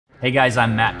Hey guys,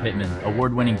 I'm Matt Pittman,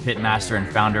 award-winning pitmaster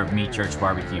and founder of Meat Church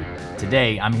Barbecue.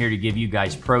 Today, I'm here to give you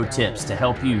guys pro tips to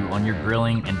help you on your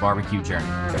grilling and barbecue journey.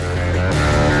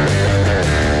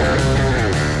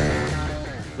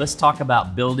 Let's talk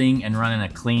about building and running a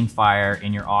clean fire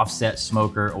in your offset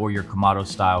smoker or your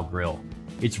kamado-style grill.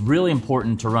 It's really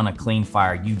important to run a clean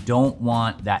fire. You don't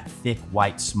want that thick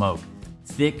white smoke.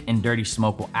 Thick and dirty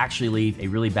smoke will actually leave a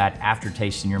really bad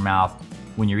aftertaste in your mouth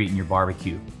when you're eating your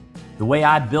barbecue. The way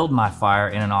I build my fire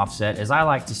in an offset is I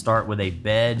like to start with a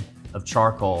bed of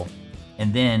charcoal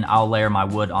and then I'll layer my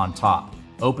wood on top.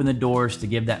 Open the doors to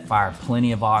give that fire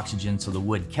plenty of oxygen so the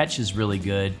wood catches really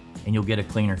good and you'll get a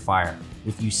cleaner fire.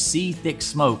 If you see thick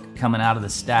smoke coming out of the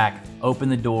stack, open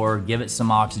the door, give it some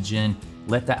oxygen,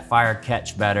 let that fire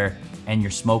catch better, and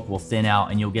your smoke will thin out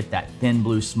and you'll get that thin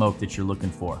blue smoke that you're looking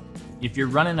for. If you're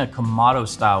running a kamado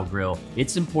style grill,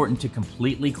 it's important to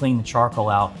completely clean the charcoal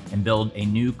out and build a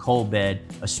new coal bed,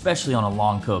 especially on a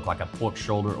long cook like a pork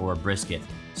shoulder or a brisket.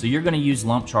 So you're gonna use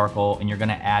lump charcoal and you're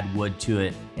gonna add wood to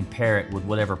it and pair it with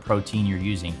whatever protein you're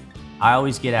using. I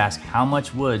always get asked, how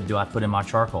much wood do I put in my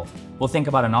charcoal? Well, think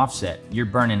about an offset. You're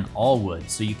burning all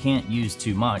wood, so you can't use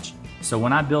too much. So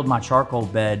when I build my charcoal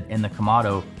bed in the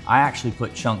kamado, I actually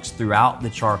put chunks throughout the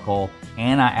charcoal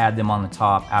and I add them on the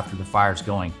top after the fire's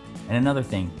going. And another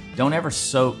thing, don't ever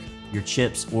soak your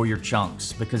chips or your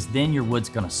chunks because then your wood's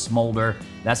gonna smolder.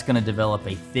 That's gonna develop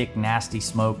a thick, nasty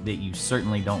smoke that you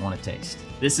certainly don't wanna taste.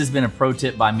 This has been a pro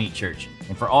tip by Meat Church.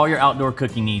 And for all your outdoor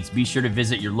cooking needs, be sure to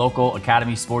visit your local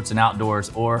Academy Sports and Outdoors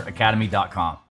or academy.com.